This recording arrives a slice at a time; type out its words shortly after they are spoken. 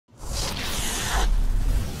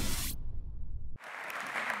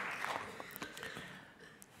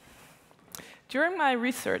During my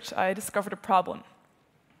research, I discovered a problem.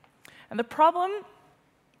 And the problem,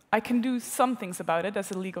 I can do some things about it as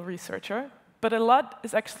a legal researcher, but a lot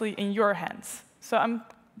is actually in your hands. So I'm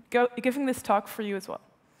giving this talk for you as well.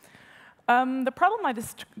 The problem I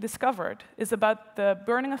discovered is about the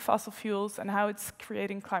burning of fossil fuels and how it's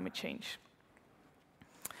creating climate change.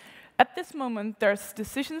 At this moment, there's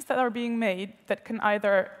decisions that are being made that can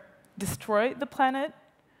either destroy the planet,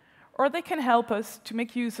 or they can help us to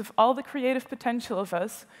make use of all the creative potential of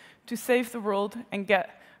us to save the world and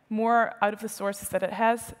get more out of the sources that it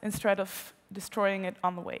has instead of destroying it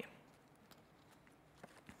on the way.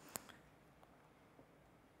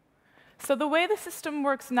 So the way the system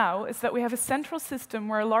works now is that we have a central system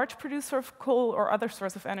where a large producer of coal or other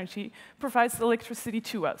source of energy provides electricity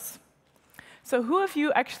to us. So who of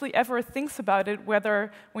you actually ever thinks about it,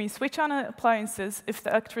 whether when you switch on appliances, if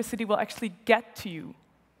the electricity will actually get to you?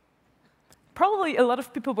 Probably a lot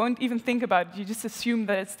of people won't even think about it. You just assume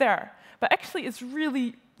that it's there. But actually, it's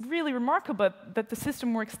really, really remarkable that the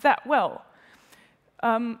system works that well.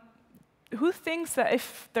 Who thinks that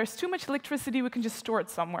if there's too much electricity, we can just store it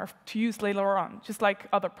somewhere to use later on, just like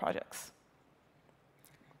other projects?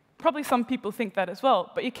 Probably some people think that as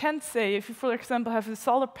well, but you can't say, if you, for example, have a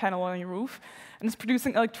solar panel on your roof and it's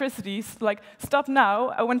producing electricity, it's like, stop now,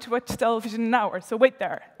 I want to watch television in an hour, so wait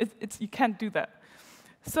there. You can't do that.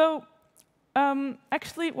 So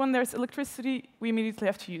actually, when there's electricity, we immediately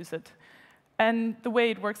have to use it. And the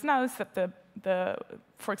way it works now is that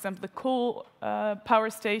for example, the coal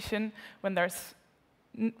power station, when there's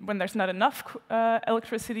not enough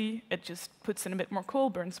electricity, it just puts in a bit more coal,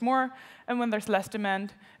 burns more, and when there's less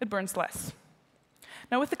demand, it burns less.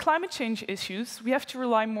 Now, with the climate change issues, we have to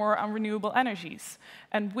rely more on renewable energies.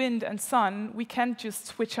 And wind and sun, we can't just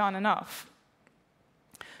switch on and off.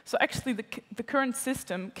 So actually, the current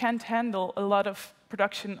system can't handle a lot of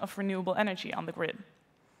production of renewable energy on the grid.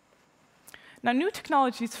 Now, new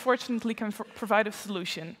technologies, fortunately, can provide a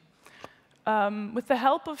solution. With the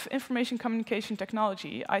help of information communication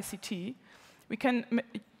technology, ICT, we can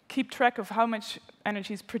keep track of how much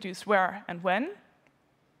energy is produced where and when.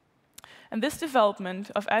 And this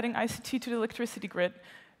development of adding ICT to the electricity grid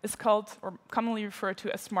is called, or commonly referred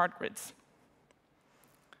to as smart grids.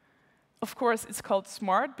 Of course, it's called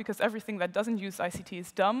smart because everything that doesn't use ICT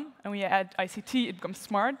is dumb, and when you add ICT, it becomes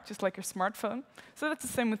smart, just like your smartphone. So that's the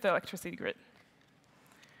same with the electricity grid.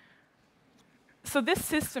 So this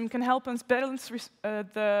system can help us balance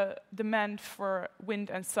the demand for wind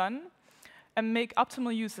and sun and make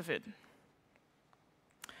optimal use of it.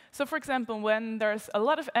 So for example, when there's a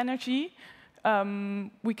lot of energy,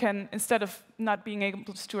 we can, instead of not being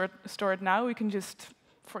able to store it now, we can just,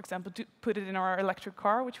 for example, put it in our electric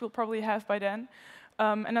car, which we'll probably have by then.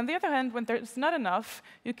 And on the other hand, when there's not enough,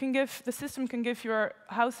 the system can give your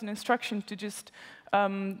house an instruction to just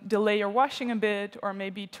delay your washing a bit, or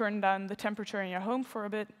maybe turn down the temperature in your home for a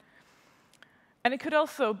bit. And it could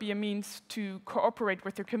also be a means to cooperate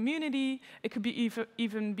with your community. It could be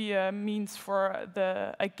even be a means for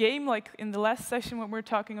a game, like in the last session when we were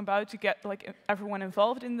talking about, to get like everyone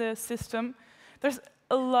involved in the system. There's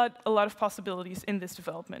a lot of possibilities in this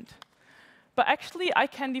development. But actually, I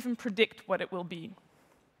can't even predict what it will be.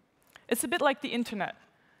 It's a bit like the internet.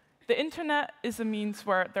 The internet is a means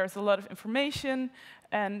where there's a lot of information,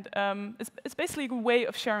 and it's basically a way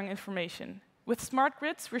of sharing information. With smart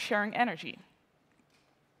grids, we're sharing energy.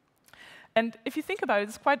 And if you think about it,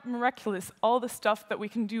 it's quite miraculous, all the stuff that we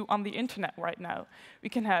can do on the internet right now. We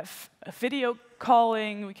can have video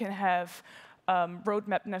calling, we can have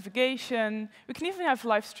roadmap navigation, we can even have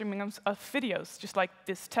live streaming of videos, just like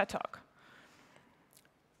this TED Talk.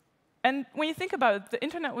 And when you think about it, the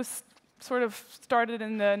internet was sort of started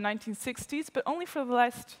in the 1960s, but only for the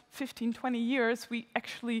last 15, 20 years, we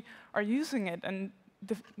actually are using it and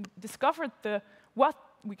discovered what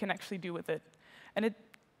we can actually do with it. And it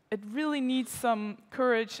really needs some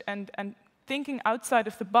courage and thinking outside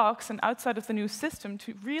of the box and outside of the new system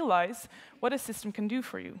to realize what a system can do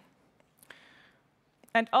for you.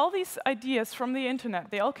 And all these ideas from the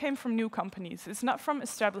internet, they all came from new companies. It's not from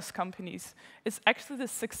established companies. It's actually the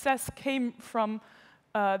success came from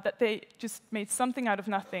that they just made something out of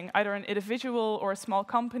nothing, either an individual or a small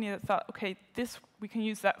company that thought, OK, we can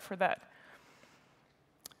use that for that.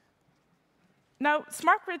 Now,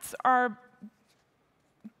 smart grids are,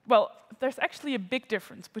 well, there's actually a big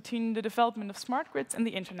difference between the development of smart grids and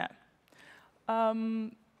the internet.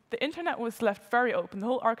 The internet was left very open. The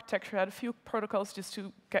whole architecture had a few protocols just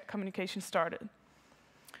to get communication started.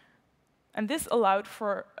 And this allowed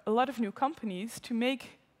for a lot of new companies to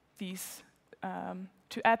make these,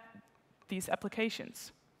 to add these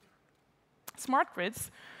applications. Smart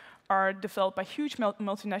grids are developed by huge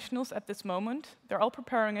multinationals at this moment. They're all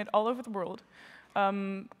preparing it all over the world.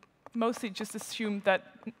 Mostly just assume that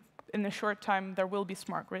in a short time there will be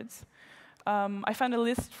smart grids. I found a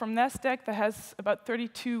list from NASDAQ that has about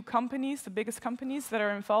 32 companies, the biggest companies that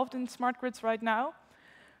are involved in smart grids right now.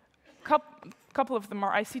 Couple of them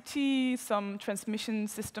are ICT, some transmission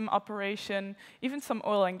system operation, even some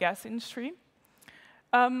oil and gas industry.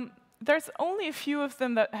 There's only a few of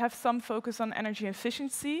them that have some focus on energy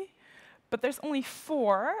efficiency, but there's only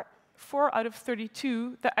four out of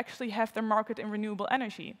 32 that actually have their market in renewable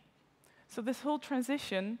energy. So this whole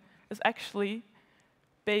transition is actually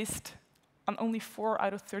based on only 4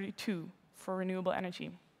 out of 32 for renewable energy.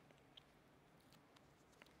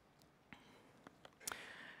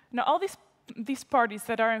 Now, all these parties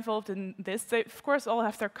that are involved in this, they of course all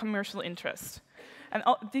have their commercial interests. And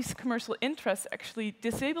all these commercial interests actually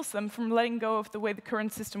disables them from letting go of the way the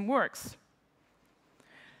current system works.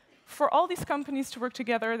 For all these companies to work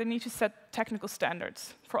together, they need to set technical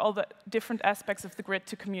standards for all the different aspects of the grid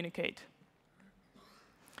to communicate.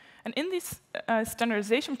 And in these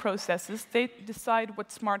standardization processes, they decide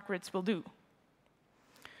what smart grids will do.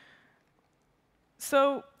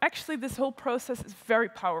 So actually, this whole process is very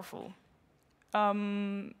powerful.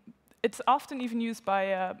 It's often even used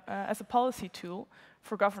as a policy tool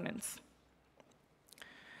for governance.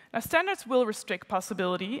 Now, standards will restrict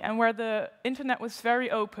possibility, and where the internet was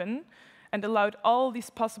very open and allowed all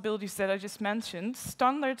these possibilities that I just mentioned,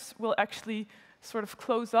 standards will actually sort of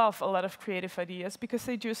close off a lot of creative ideas because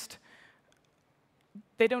they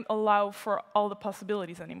don't allow for all the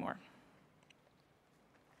possibilities anymore.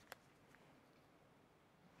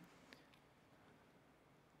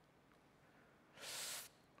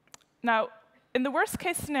 Now, in the worst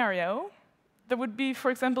case scenario, there would be, for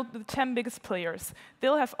example, the 10 biggest players.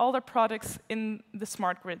 They'll have all their products in the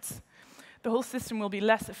smart grids. The whole system will be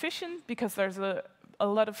less efficient because there's a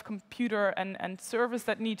lot of computer and servers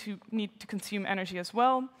that need to consume energy as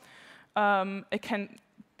well. It can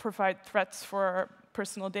provide threats for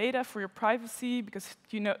personal data, for your privacy, because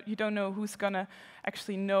you don't know who's going to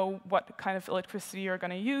actually know what kind of electricity you're going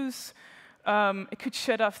to use. It could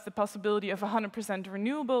shut off the possibility of 100%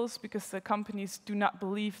 renewables because the companies do not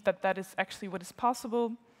believe that that is actually what is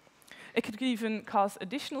possible. It could even cause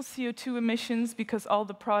additional CO2 emissions because all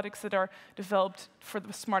the products that are developed for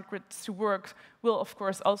the smart grids to work will, of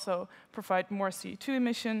course, also provide more CO2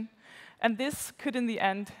 emission. And this could, in the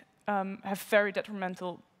end, have very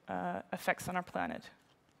detrimental effects on our planet.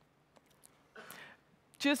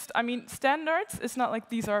 Standards, it's not like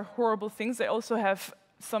these are horrible things. They also have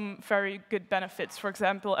some very good benefits. For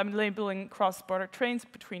example, I'm labeling cross-border trains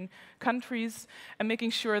between countries and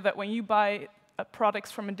making sure that when you buy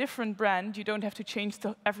products from a different brand, you don't have to change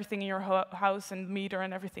everything in your house and meter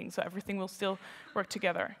and everything, so everything will still work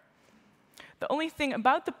together. The only thing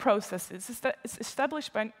about the processes is that it's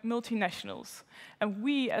established by multinationals, and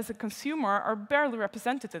we, as a consumer, are barely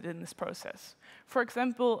represented in this process. For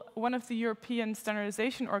example, one of the European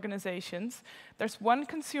standardization organizations, there's one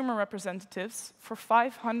consumer representatives for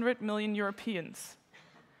 500 million Europeans.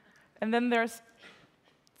 And then there's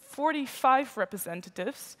 45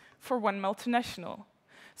 representatives for one multinational.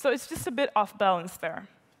 So it's just a bit off balance there.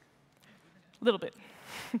 A little bit.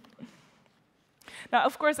 Now,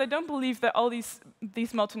 of course, I don't believe that all these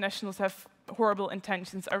multinationals have horrible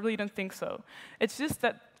intentions. I really don't think so. It's just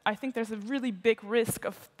that I think there's a really big risk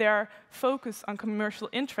of their focus on commercial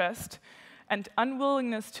interest and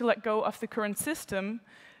unwillingness to let go of the current system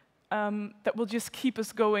that will just keep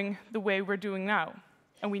us going the way we're doing now.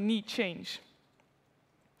 And we need change.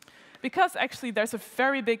 Because actually there's a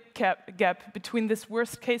very big gap between this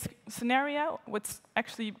worst case scenario, what's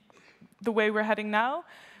actually the way we're heading now,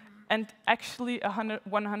 and actually a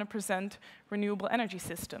 100% renewable energy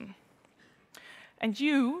system. And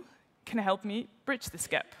you can help me bridge this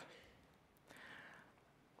gap.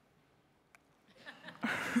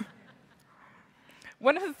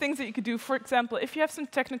 One of the things that you could do, for example, if you have some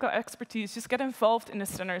technical expertise, just get involved in the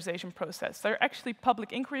standardization process. There are actually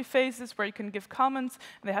public inquiry phases where you can give comments,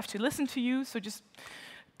 and they have to listen to you, so just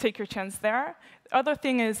take your chance there. The other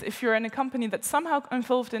thing is, if you're in a company that's somehow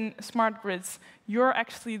involved in smart grids, you're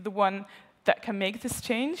actually the one that can make this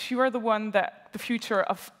change. You are the one that the future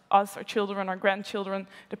of us, our children, our grandchildren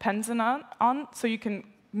depends on, so you can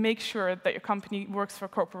make sure that your company works for a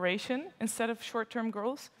corporation instead of short-term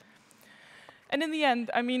goals. And in the end,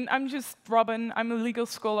 I'm just Robin, I'm a legal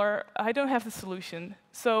scholar, I don't have the solution.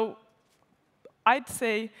 So I'd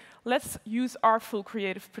say, let's use our full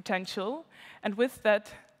creative potential, and with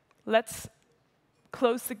that, let's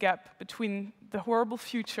close the gap between the horrible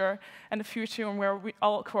future and the future where we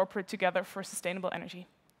all cooperate together for sustainable energy.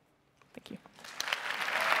 Thank you.